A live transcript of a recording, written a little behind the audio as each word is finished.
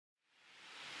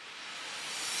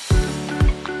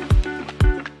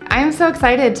so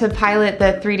excited to pilot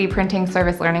the 3D printing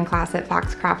service learning class at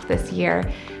Foxcroft this year.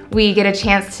 We get a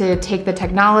chance to take the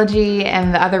technology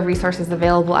and the other resources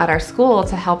available at our school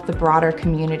to help the broader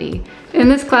community. In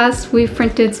this class, we've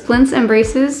printed splints and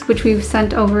braces, which we've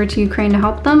sent over to Ukraine to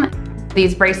help them.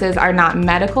 These braces are not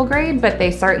medical grade, but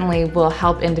they certainly will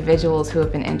help individuals who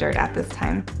have been injured at this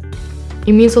time.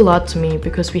 It means a lot to me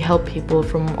because we help people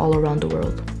from all around the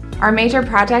world. Our major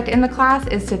project in the class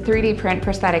is to 3D print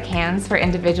prosthetic hands for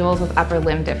individuals with upper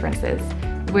limb differences.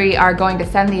 We are going to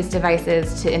send these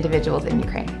devices to individuals in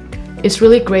Ukraine. It's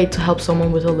really great to help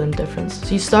someone with a limb difference.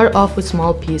 So you start off with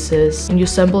small pieces and you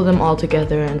assemble them all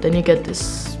together, and then you get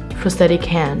this prosthetic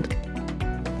hand.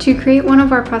 To create one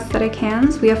of our prosthetic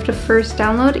hands, we have to first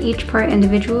download each part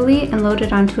individually and load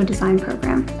it onto a design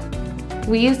program.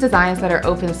 We use designs that are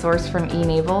open source from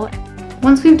eNavel.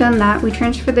 Once we've done that, we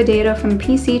transfer the data from the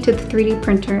PC to the 3D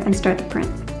printer and start the print.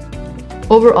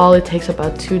 Overall, it takes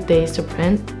about 2 days to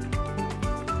print.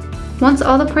 Once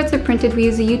all the parts are printed, we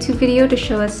use a YouTube video to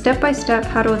show us step-by-step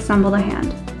how to assemble the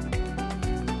hand.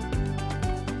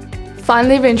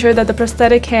 Finally, we ensure that the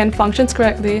prosthetic hand functions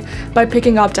correctly by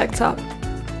picking objects up.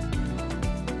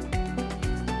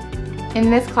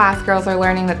 In this class, girls are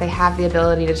learning that they have the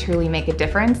ability to truly make a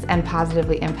difference and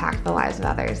positively impact the lives of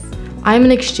others. I'm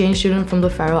an exchange student from the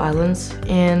Faroe Islands,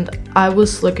 and I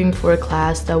was looking for a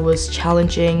class that was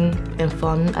challenging and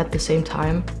fun at the same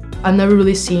time. I've never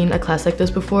really seen a class like this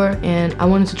before, and I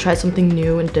wanted to try something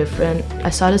new and different.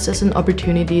 I saw this as an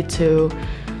opportunity to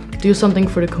do something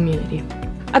for the community.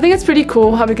 I think it's pretty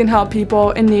cool how we can help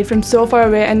people in need from so far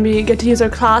away, and we get to use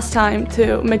our class time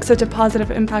to make such a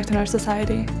positive impact in our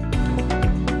society.